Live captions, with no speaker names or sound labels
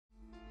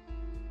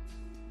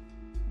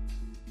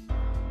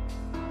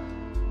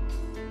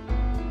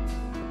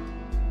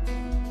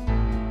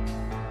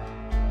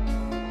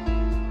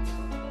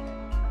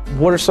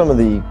what are some of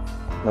the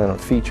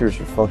features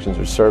or functions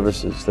or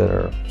services that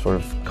are sort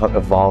of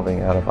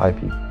evolving out of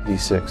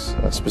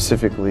IPv6,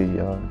 specifically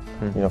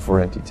for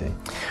NTT?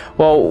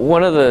 Well,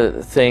 one of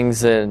the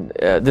things, and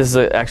this is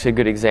actually a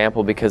good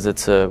example because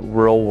it's a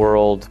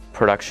real-world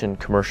production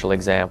commercial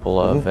example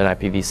of an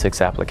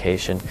IPv6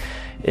 application,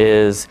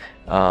 is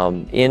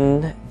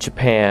in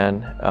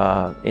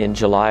Japan in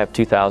July of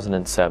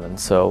 2007,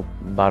 so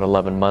about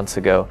 11 months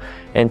ago,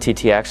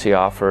 NTT actually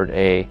offered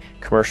a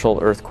commercial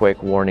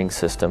earthquake warning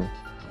system,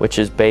 which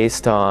is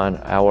based on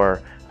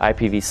our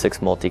IPv6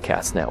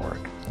 Multicast network.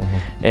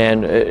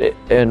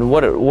 And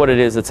what it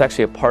is, it's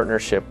actually a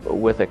partnership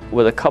with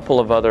a couple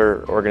of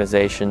other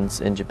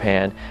organizations in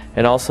Japan,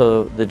 and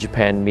also the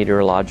Japan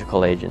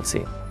Meteorological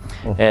Agency.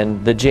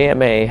 And the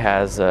JMA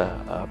has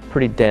a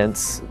pretty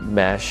dense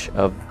mesh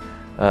of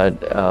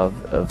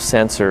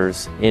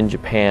sensors in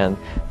Japan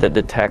that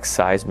detects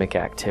seismic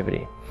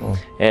activity.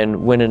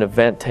 And when an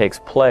event takes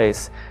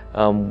place,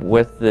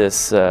 with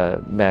this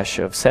mesh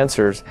of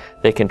sensors,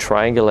 they can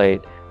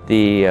triangulate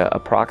the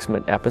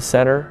approximate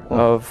epicenter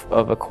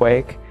of a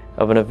quake,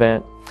 of an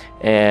event,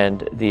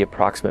 and the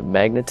approximate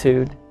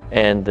magnitude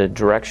and the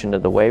direction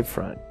of the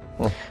wavefront.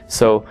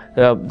 So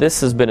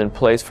this has been in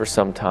place for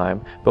some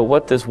time, but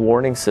what this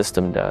warning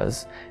system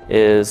does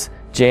is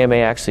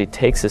JMA actually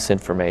takes this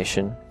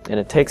information, and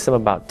it takes them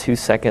about 2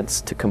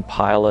 seconds to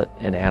compile it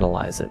and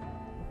analyze it.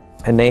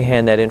 And they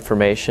hand that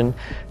information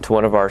to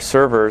one of our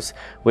servers,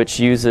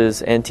 which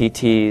uses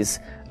NTT's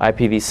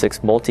IPv6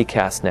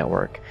 Multicast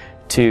network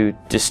to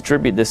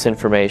distribute this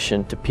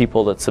information to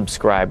people that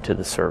subscribe to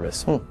the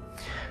service.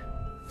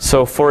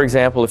 So for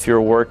example, if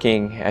you're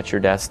working at your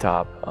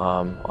desktop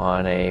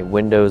on a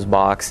Windows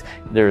box,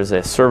 there's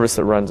a service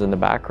that runs in the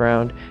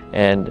background,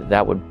 and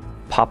that would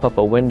pop up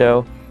a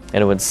window,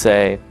 and it would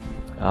say,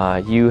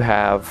 you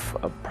have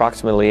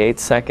approximately 8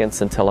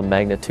 seconds until a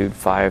magnitude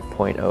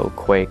 5.0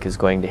 quake is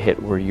going to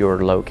hit where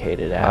you're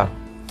located at. Wow.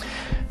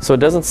 So it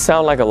doesn't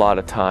sound like a lot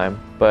of time,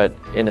 but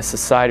in a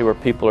society where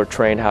people are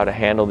trained how to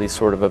handle these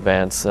sort of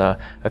events, a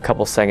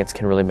couple seconds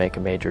can really make a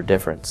major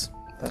difference.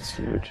 That's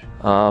huge.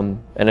 And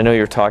I know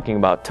you were talking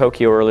about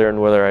Tokyo earlier and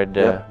whether I'd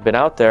been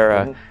out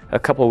there. A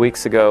couple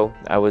weeks ago,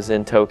 I was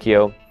in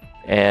Tokyo,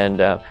 and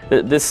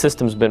this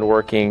system's been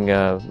working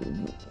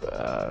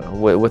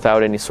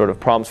without any sort of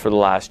problems for the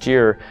last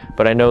year,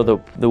 but I know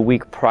the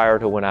week prior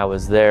to when I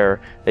was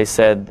there, they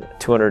said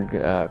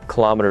 200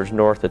 kilometers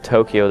north of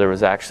Tokyo there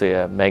was actually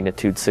a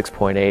magnitude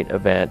 6.8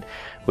 event,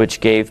 which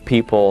gave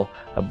people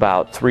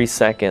about 3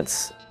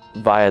 seconds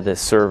via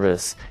this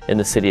service in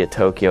the city of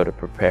Tokyo to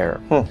prepare.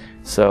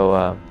 So,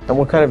 and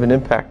what kind of an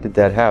impact did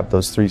that have,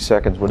 those 3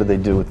 seconds? What did they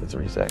do with the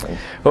 3 seconds?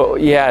 Well,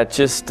 yeah,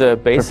 just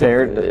basically...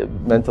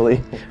 Prepared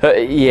mentally?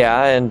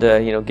 Yeah, and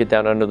get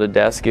down under the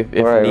desk if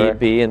need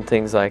be, and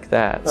things like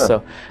that.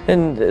 So,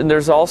 and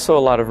there's also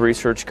a lot of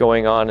research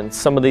going on, and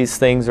some of these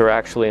things are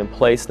actually in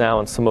place now,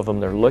 and some of them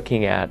they're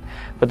looking at.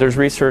 But there's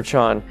research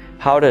on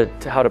how to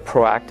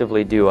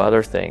proactively do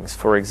other things.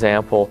 For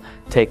example,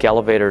 take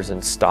elevators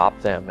and stop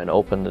them and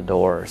open the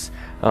doors.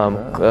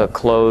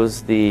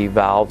 Close the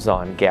valves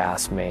on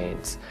gas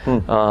mains.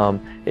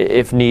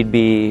 If need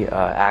be,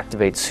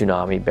 activate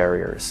tsunami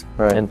barriers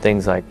and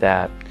things like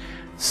that.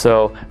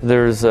 So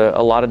there's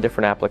a lot of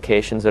different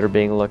applications that are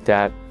being looked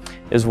at,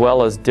 as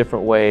well as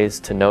different ways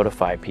to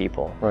notify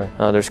people.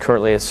 There's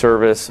currently a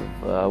service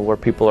where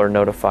people are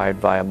notified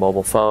via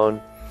mobile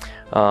phone,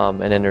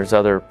 and then there's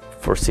other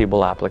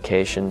foreseeable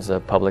applications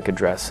of public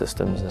address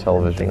systems and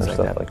television things and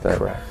stuff like that.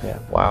 Correct. Yeah.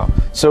 Wow.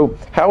 So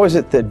how is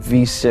it that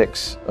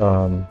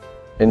V6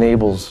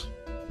 enables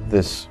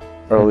this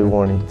early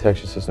warning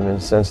detection system, in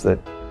the sense that,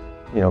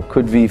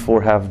 could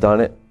V4 have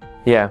done it?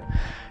 Yeah,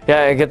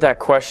 I get that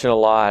question a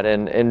lot,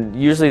 and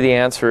usually the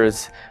answer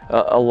is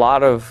a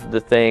lot of the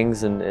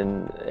things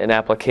and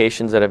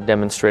applications that I've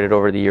demonstrated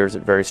over the years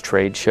at various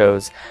trade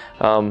shows.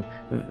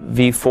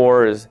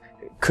 V4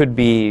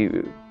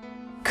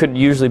 could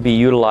usually be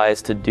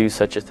utilized to do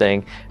such a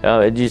thing.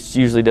 It just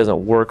usually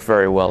doesn't work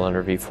very well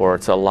under V4.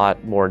 It's a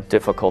lot more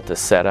difficult to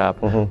set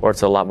up, or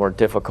it's a lot more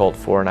difficult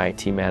for an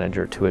IT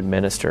manager to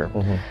administer.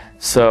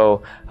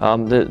 So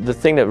the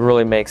thing that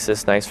really makes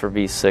this nice for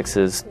V6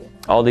 is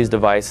all these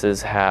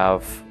devices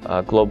have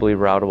globally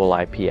routable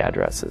IP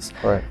addresses.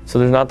 So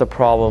there's not the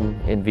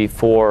problem in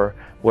V4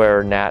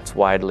 where NAT's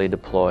widely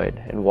deployed,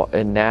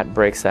 and NAT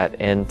breaks that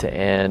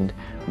end-to-end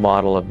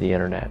model of the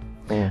internet.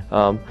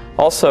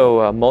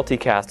 Also,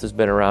 multicast has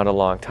been around a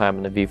long time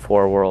in the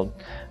V4 world,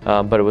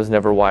 but it was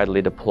never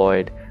widely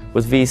deployed.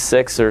 With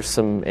V6, there's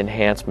some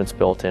enhancements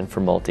built in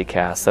for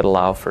multicast that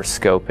allow for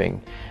scoping,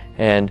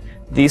 and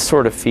these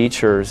sort of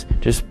features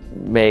just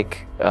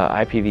make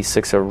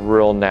IPv6 a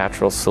real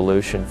natural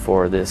solution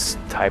for this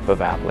type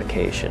of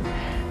application.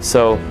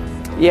 So,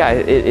 yeah,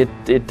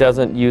 it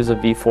doesn't use a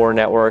V4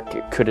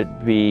 network. Could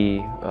it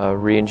be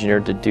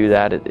re-engineered to do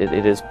that?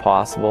 It is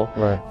possible,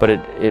 but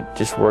it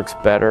just works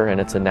better, and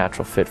it's a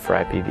natural fit for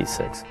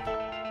IPv6.